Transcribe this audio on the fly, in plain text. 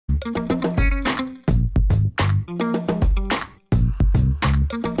We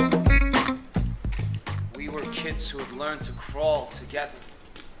were kids who had learned to crawl together.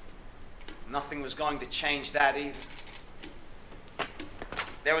 Nothing was going to change that either.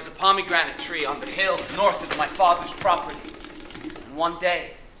 There was a pomegranate tree on the hill north of my father's property. And one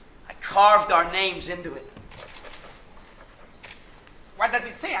day, I carved our names into it. What does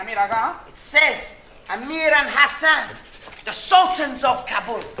it say, Amir Aga? It says, Amir and Hassan, the Sultans of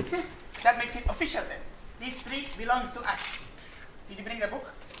Kabul. That makes it official then. This tree belongs to us. Did you bring the book?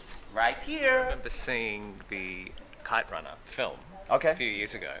 Right I here. remember seeing the Kite Runner film Okay. a few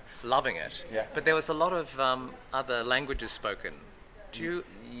years ago, loving it. Yeah. But there was a lot of other languages spoken. Do you,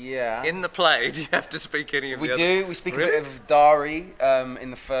 Yeah. in the play, do you have to speak any of We the do. other? We speak Really? a bit of Dari in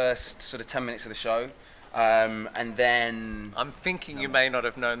the first sort of 10 minutes of the show. And then... I'm thinking you may not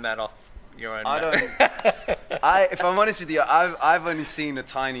have known that off your own. I don't... if I'm honest with you, I've only seen a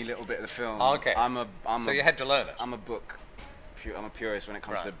tiny little bit of the film. Oh, okay. So you had to learn it. I'm a purist when it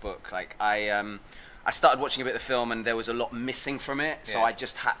comes to the Right. book. Like I started watching a bit of the film and there was a lot missing from it, so Yeah. I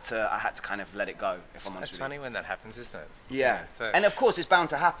just had to kind of let it go. If I'm honest It's with funny when that happens, isn't it? you. Yeah. So, And of course, it's bound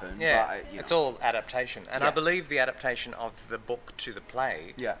to happen. yeah, But, it's all adaptation, and I Yeah. believe the adaptation of the book to the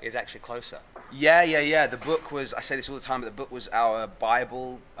play Yeah. is actually closer. Yeah. The book was, I say this all the time, but the book was our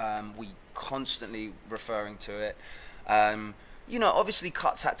Bible. We constantly referring to it. You know, obviously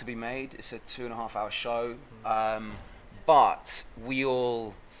cuts had to be made. It's a 2.5-hour show. But we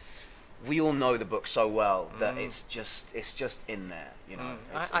all know the book so well that it's just in there, you know.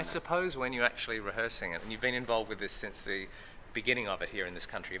 It's in I there. suppose when you're actually rehearsing it, and you've been involved with this since the beginning of it here in this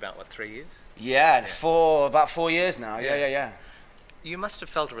country, about what, 3 years? Yeah, for about 4 years now. Yeah. You must have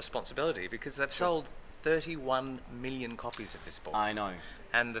felt a responsibility because they've sold 31 million copies of this book. I know.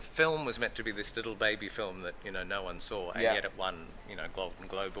 And the film was meant to be this little baby film that, you know, no one saw, and Yeah. yet it won, you know, Golden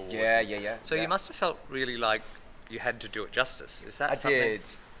Globe Awards. Yeah. So you must have felt really like you had to do it justice. Is that I something? did.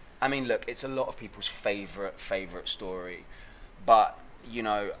 I mean, look, it's a lot of people's favorite story, but you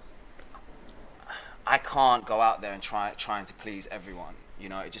know, I can't go out there and trying to please everyone. You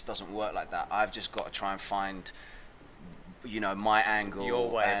know, it just doesn't work like that. I've just got to try and find, you know, my angle, Your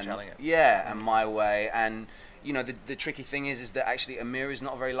way of and, telling it. Yeah, and my way. And you know, the tricky thing is that actually Amir is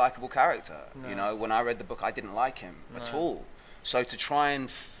not a very likable character. No. You know, when I read the book, I didn't like him at all. So to try and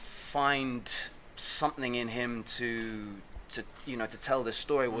find something in him to tell this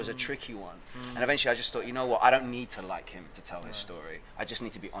story was a tricky one. And eventually I just thought, you know what, I don't need to like him to tell his story. I just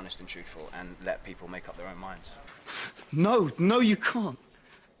need to be honest and truthful and let people make up their own minds. No, you can't.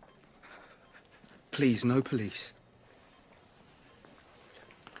 Please, no police.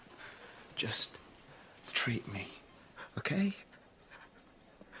 Just treat me, okay?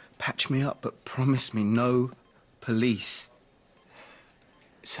 Patch me up, but promise me no police.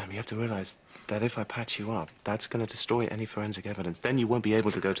 Sam, you have to realize that if I patch you up, that's going to destroy any forensic evidence. Then you won't be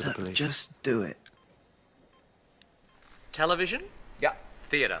able to go to the police. Just do it. Television? Yeah.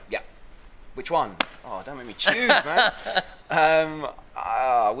 Theatre? Yeah. Which one? Oh, don't make me choose, man.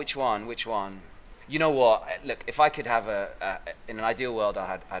 Which one? You know what? Look, if I could have in an ideal world,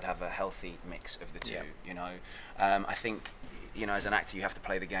 I'd have a healthy mix of the two. Yeah. You know, I think, you know, as an actor, you have to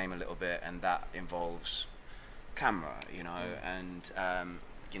play the game a little bit, and that involves camera. You know, and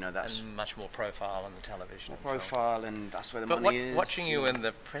you know, that's And much more profile on the television. and so on. profile, and that's where the But money is. watching you in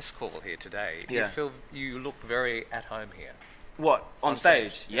the press call here today, do you Yeah. feel you look very at home here? What, on On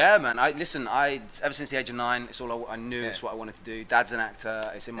stage? stage, Yeah, man. Ever since the age of 9, it's all I knew. Yeah. It's what I wanted to do. Dad's an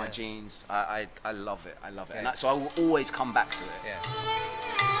actor. It's in my Yeah. genes. I love it. Yeah. And so I will always come back to it. Yeah.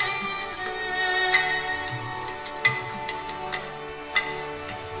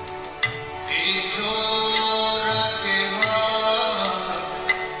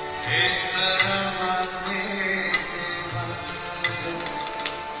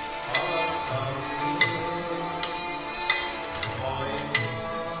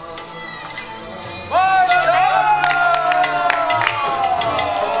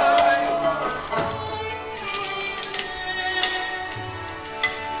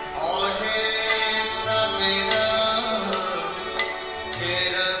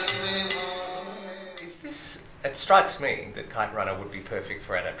 It strikes me that Kite Runner would be perfect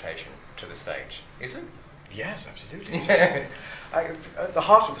for adaptation to the stage. Is it? Yes, absolutely. It's fantastic. At the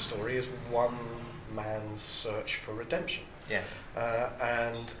heart of the story is one man's search for redemption. Yeah.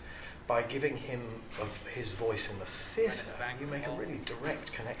 And by giving him of his voice in the theatre, you make a really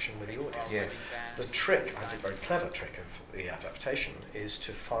direct connection with the audience. Yes. The trick, I think, very clever trick of the adaptation is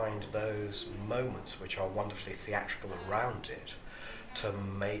to find those moments which are wonderfully theatrical around it, to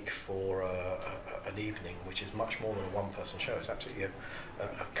make for an evening which is much more than a one-person show. It's absolutely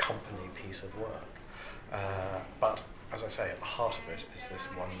a company piece of work. But as I say, at the heart of it is this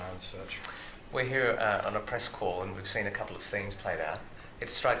one-man search. We're here on a press call, and we've seen a couple of scenes played out. It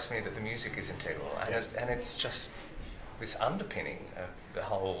strikes me that the music is integral, and it's just this underpinning of the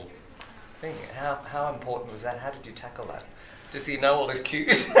whole thing. How important was that? How did you tackle that? Does he know all his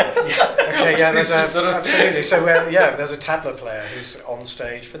cues? Absolutely. So there's a tabla player who's on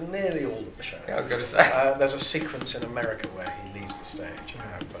stage for nearly all of the show. Yeah, I was going to say. There's a sequence in America where he leaves the stage,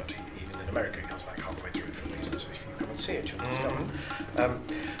 but even in America he comes back halfway through for reasons if you come and see it, you'll discover.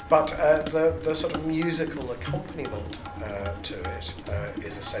 But the sort of musical accompaniment to it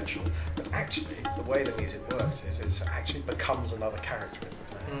is essential. But actually, the way the music works is it actually becomes another character in the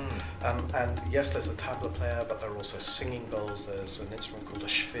play. And yes, there's a tabla player, but there are also singing bowls. There's an instrument called a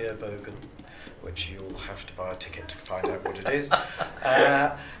Schwerbogen, which you'll have to buy a ticket to find out what it is.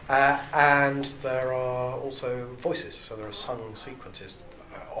 And there are also voices, so there are sung sequences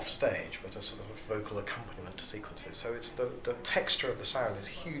off stage, but a sort of vocal accompaniment to sequences. So it's the texture of the sound is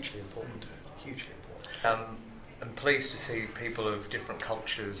hugely important to it, hugely important. I'm pleased to see people of different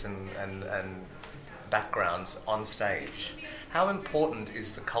cultures and backgrounds on stage. How important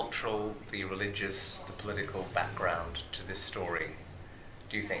is the cultural, the religious, the political background to this story,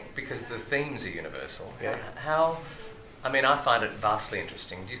 do you think? Because the themes are universal. Yeah. I find it vastly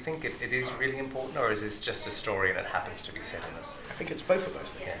interesting. Do you think it is really important, or is this just a story and it happens to be set in it? I think it's both of those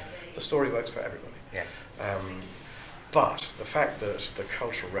things. Yeah. The story works for everybody. Yeah. But the fact that the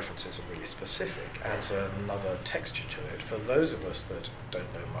cultural references are really specific adds another texture to it. For those of us that don't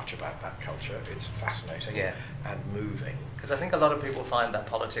know much about that culture, it's fascinating and moving. Because I think a lot of people find that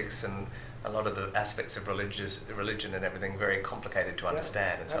politics and a lot of the aspects of religion and everything very complicated to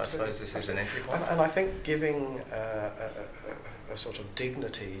understand, and so absolutely. I suppose this is an entry point. And I think giving a sort of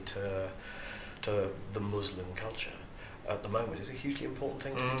dignity to the Muslim culture at the moment is a hugely important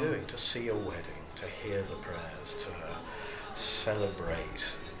thing to be doing, to see a wedding, to hear the prayers, to celebrate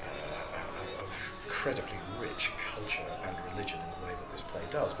an incredibly rich culture and religion in the way that this play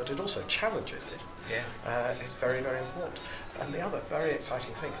does, but it also challenges it. Yes. It's very, very important. And the other very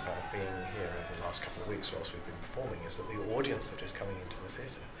exciting thing about being here over the last couple of weeks whilst we've been performing is that the audience that is coming into the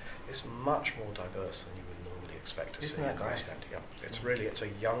theatre is much more diverse than you would normally expect to see in the West End. Yeah. It's a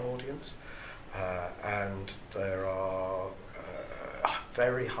young audience, and there are a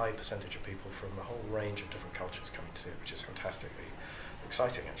very high percentage of people from a whole range of different cultures coming to it, which is fantastically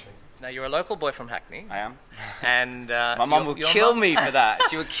exciting, actually. Now, you're a local boy from Hackney. I am. And my mum will kill me for that.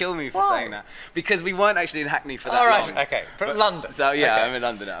 She would kill me for saying that. Because we weren't actually in Hackney for that long. All right, okay. From London. So, yeah, okay. I'm in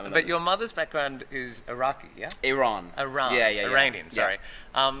London now. But your mother's background is Iraqi, yeah? Iran. Yeah. Iranian, sorry.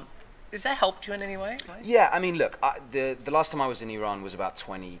 Yeah. Has that helped you in any way? Yeah, I mean, look, the last time I was in Iran was about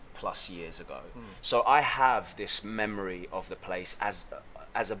 20 plus years ago. So I have this memory of the place as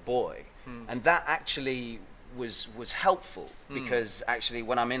a boy. And that actually was helpful, because actually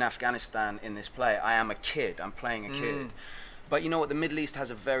when I'm in Afghanistan in this play, I am a kid, I'm playing a kid. But you know what, the Middle East has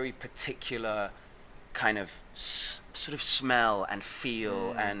a very particular kind of sort of smell and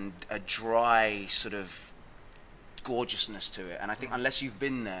feel and a dry sort of gorgeousness to it. And I think unless you've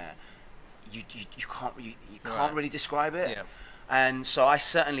been there, you can't really describe it. Yeah. And so I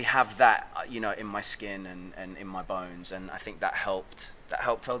certainly have that, in my skin and in my bones, and I think that helped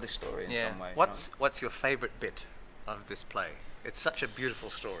tell this story in some way. What's your favourite bit of this play? It's such a beautiful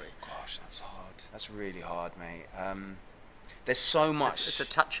story. Gosh, that's hard. That's really hard, mate. There's so much. It's a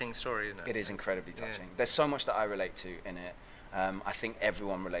touching story, isn't it? It is incredibly touching. Yeah. There's so much that I relate to in it. I think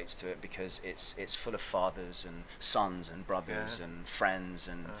everyone relates to it because it's full of fathers and sons and brothers and friends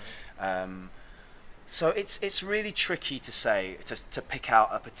and. So it's really tricky to say to pick out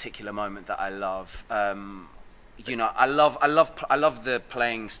a particular moment that I love. I love the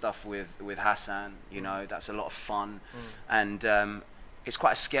playing stuff with Hassan. That's a lot of fun, and it's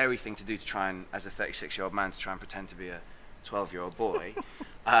quite a scary thing to do to try and, as a 36-year-old man, to try and pretend to be a 12-year-old boy.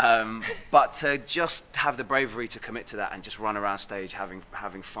 But to just have the bravery to commit to that and just run around stage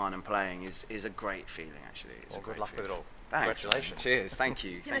having fun and playing is a great feeling, actually. It's a great good luck feeling. with it all. Thanks. Congratulations. Cheers. Thank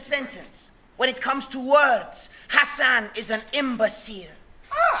you. In a sentence, when it comes to words, Hassan is an imbecile.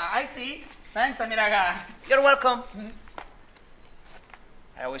 I see. Thanks, Amiraga. You're welcome.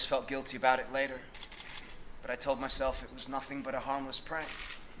 I always felt guilty about it later, but I told myself it was nothing but a harmless prank.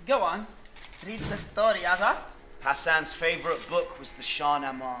 Go on. Read the story, Aga. Hassan's favorite book was the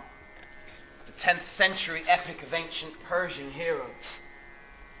Shahnameh, the 10th century epic of ancient Persian heroes.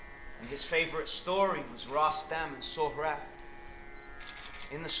 And his favorite story was Rostam and Sohrab.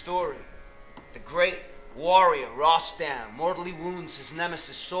 In the story, the great Warrior Rostam mortally wounds his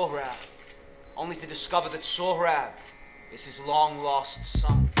nemesis Sohrab, only to discover that Sohrab is his long-lost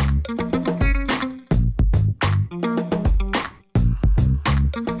son.